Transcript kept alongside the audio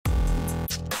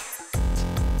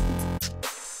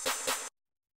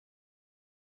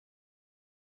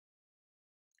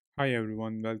Hi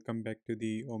everyone, welcome back to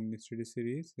the OmniStudio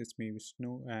series. It's me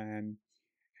Vishnu, and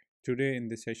today in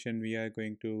this session we are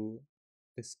going to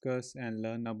discuss and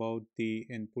learn about the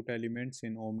input elements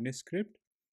in OmniScript,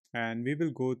 and we will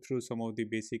go through some of the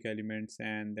basic elements,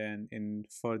 and then in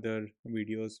further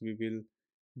videos we will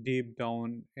deep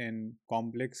down in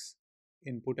complex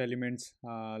input elements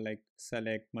like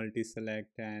select,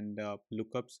 multi-select, and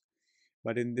lookups.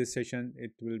 But in this session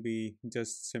it will be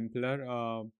just simpler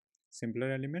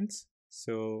elements.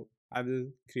 So I will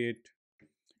create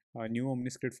a new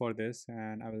OmniScript for this,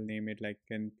 and I will name it like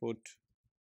input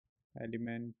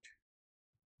element.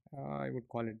 I would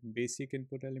call it basic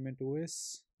input element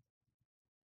OS.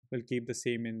 We'll keep the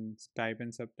same in type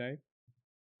and subtype.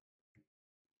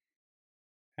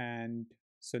 And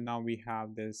so now we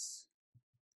have this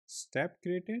step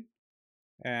created,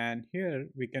 and here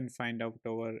we can find out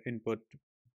our input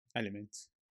elements.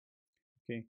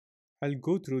 Okay, I'll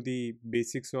go through the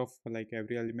basics of like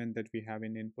every element that we have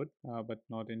in input, but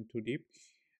not in too deep.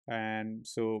 And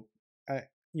so,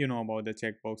 you know about the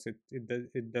checkbox.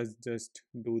 It does just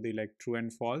do the like true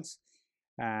and false,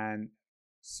 and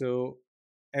so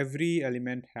every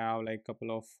element have like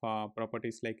couple of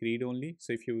properties like read only.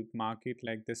 So if you mark it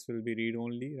like this will be read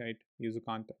only, right? User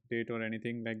can't update or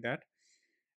anything like that.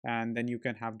 And then you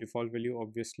can have default value.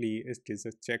 Obviously it is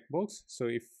a checkbox, so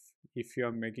if you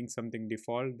are making something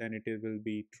default, then it will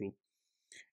be true.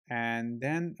 And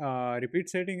then repeat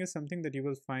setting is something that you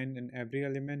will find in every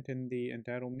element in the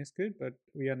entire OmniScript, but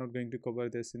we are not going to cover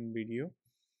this in video.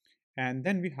 And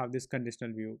then we have this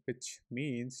conditional view, which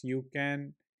means you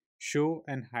can show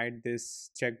and hide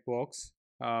this checkbox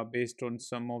based on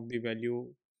some of the value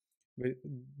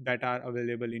that are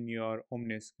available in your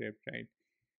OmniScript, right?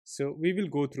 So we will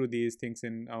go through these things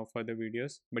in further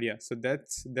videos, but yeah, so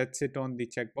that's it on the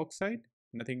checkbox side,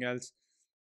 nothing else.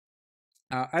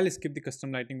 I'll skip the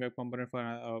custom lighting web component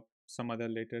for some other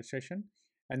later session.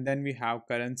 And then we have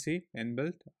currency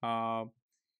inbuilt.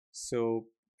 So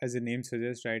as the name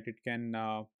suggests, right, it can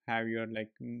have your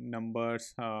like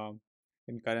numbers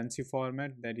in currency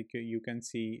format that you can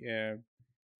see,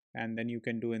 and then you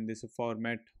can do in this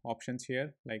format options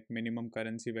here like minimum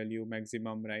currency value,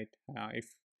 maximum, right? If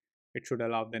it should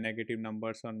allow the negative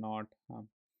numbers or not,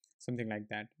 something like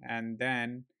that. And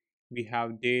then we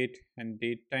have date and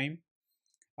date time.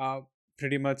 uh,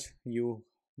 Pretty much you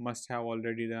must have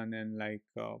already done in like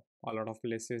a lot of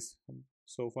places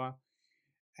so far.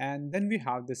 And then we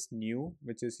have this new,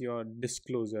 which is your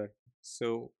disclosure.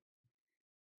 So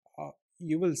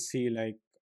you will see like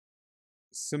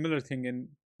similar thing in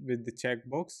with the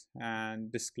checkbox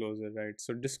and disclosure, right?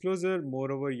 So disclosure,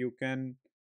 moreover, you can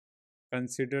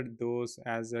consider those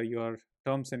as your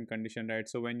terms and condition, right?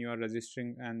 So when you are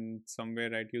registering and somewhere,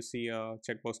 right, you see a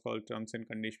checkbox called terms and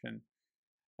condition,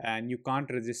 and you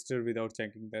can't register without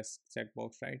checking this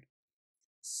checkbox, right?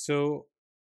 So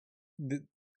the,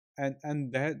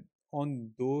 and that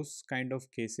on those kind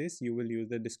of cases you will use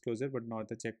the disclosure but not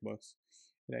the checkbox,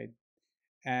 right?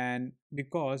 And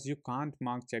because you can't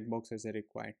mark checkbox as a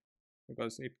required,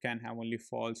 because it can have only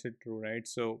false or true, right?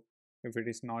 So if it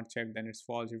is not checked, then it's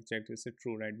false. If checked, it's a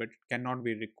true, right? But it cannot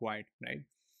be required, right?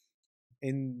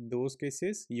 In those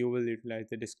cases you will utilize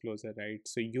the disclosure, right?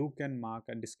 So you can mark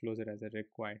a disclosure as a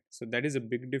required. So that is a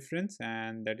big difference,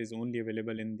 and that is only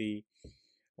available in the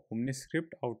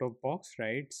OmniScript out of box,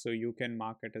 right? So you can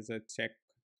mark it as a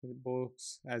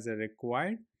checkbox as a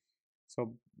required.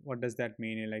 So what does that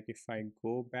mean? Like if I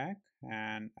go back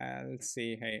and I'll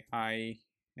say, hey, I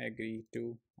agree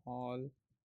to all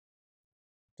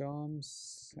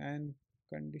terms and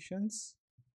conditions,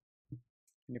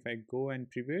 and if I go and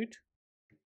preview it,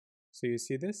 so you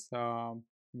see this,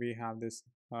 we have this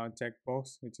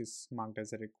checkbox which is marked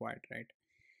as a required, right?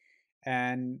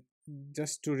 And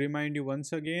just to remind you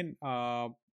once again,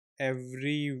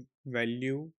 every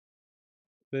value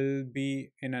will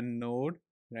be in a node,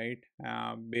 right?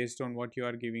 Based on what you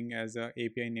are giving as a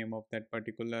API name of that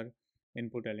particular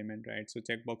input element, right? So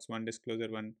checkbox one, disclosure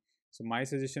one. So my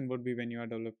suggestion would be when you are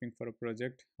developing for a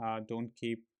project, don't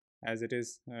keep as it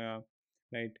is,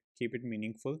 right? Keep it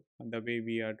meaningful the way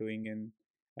we are doing in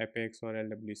Apex or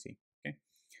LWC. Okay,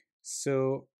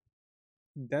 so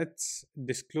that's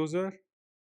disclosure.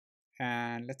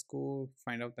 And let's go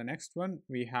find out the next one.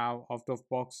 We have out of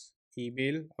box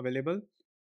email available.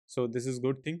 So this is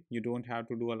good thing, you don't have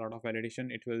to do a lot of validation,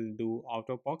 it will do out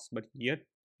of box. But yet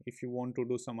if you want to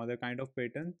do some other kind of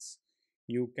patterns,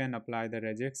 you can apply the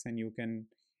regex and you can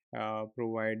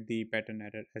provide the pattern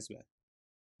error as well.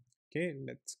 Okay,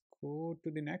 let's go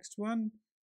to the next one.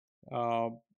 uh,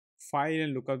 File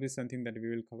and lookup is something that we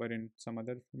will cover in some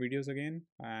other videos again,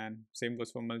 and same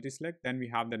goes for multi-select. Then we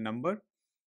have the number.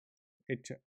 It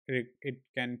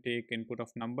can take input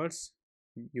of numbers.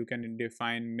 You can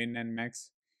define min and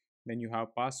max. Then you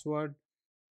have password.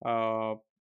 uh,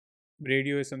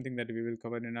 Radio is something that we will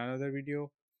cover in another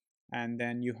video. And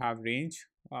then you have range.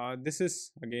 This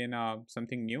is again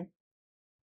something new,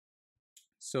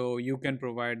 so you can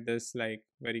provide this like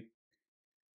very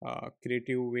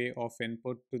creative way of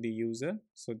input to the user,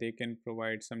 so they can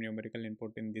provide some numerical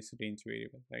input in this range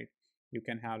variable, right? You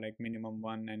can have like minimum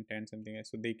 1 and 10 something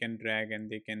else, so they can drag and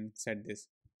they can set this.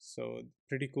 So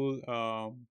pretty cool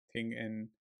thing in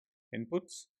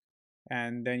inputs.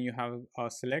 And then you have a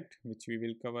select, which we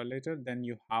will cover later. Then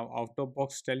you have out of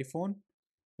box telephone,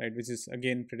 right, which is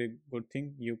again pretty good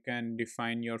thing. You can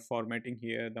define your formatting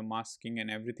here, the masking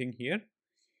and everything here.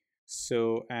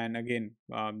 So, and again,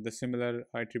 the similar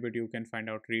attribute you can find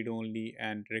out read only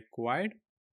and required.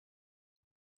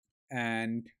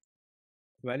 And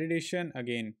validation,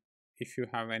 again, if you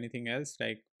have anything else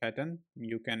like pattern,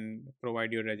 you can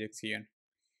provide your regex here.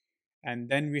 And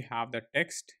then we have the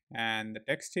text and the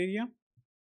text area.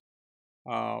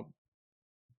 uh,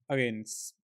 Again,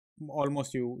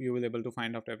 almost you will able to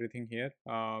find out everything here.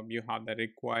 You have the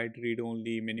required, read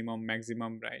only, minimum,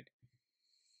 maximum, right?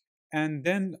 And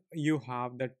then you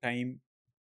have the time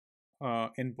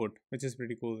input, which is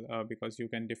pretty cool, because you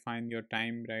can define your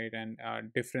time, right? And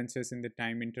differences in the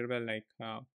time interval, like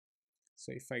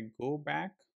so if I go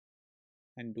back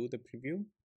and do the preview,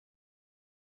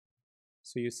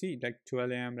 so you see like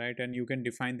 12 a.m., right? And you can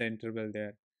define the interval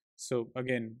there. So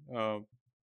again,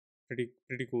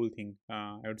 pretty cool thing,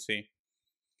 I would say.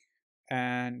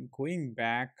 And going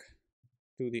back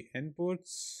to the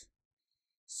inputs,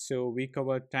 so we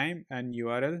cover time and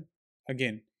URL.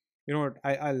 Again, you know what,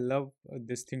 I love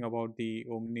this thing about the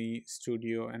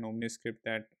OmniStudio and OmniScript,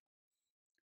 that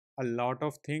a lot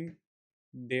of thing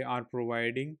they are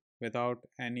providing without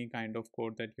any kind of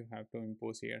code that you have to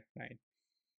impose here, right?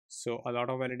 So a lot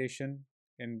of validation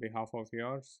in behalf of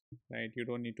yours, right? You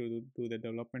don't need to do the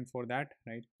development for that,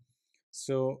 right?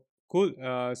 So cool.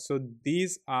 So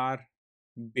these are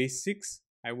basics,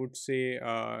 I would say,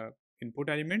 input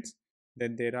elements.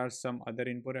 Then there are some other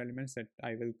input elements that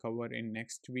I will cover in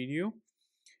next video,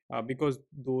 because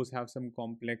those have some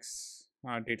complex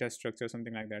data structure,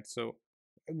 something like that. So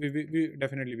we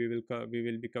definitely we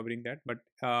will be covering that. But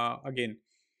again,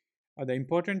 the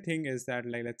important thing is that,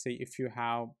 like, let's say if you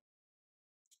have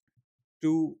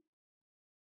two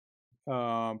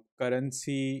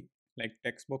currency like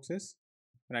text boxes,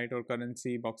 right, or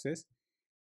currency boxes,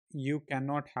 you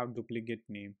cannot have duplicate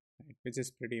name, right? Which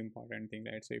is pretty important thing,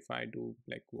 right? So if I do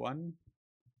like one,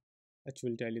 it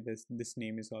will tell you this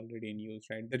name is already in use,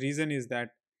 right? The reason is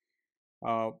that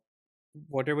uh,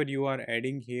 whatever you are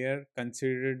adding here,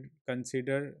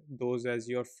 consider those as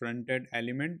your front-end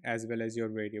element as well as your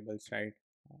variables, right?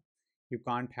 You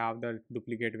can't have the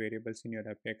duplicate variables in your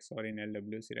apex or in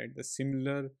LWC, right? The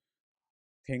similar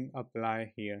thing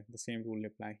apply here, the same rule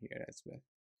apply here as well.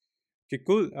 Okay,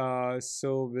 cool.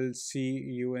 So we'll see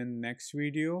you in next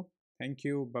video. Thank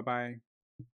you. Bye bye.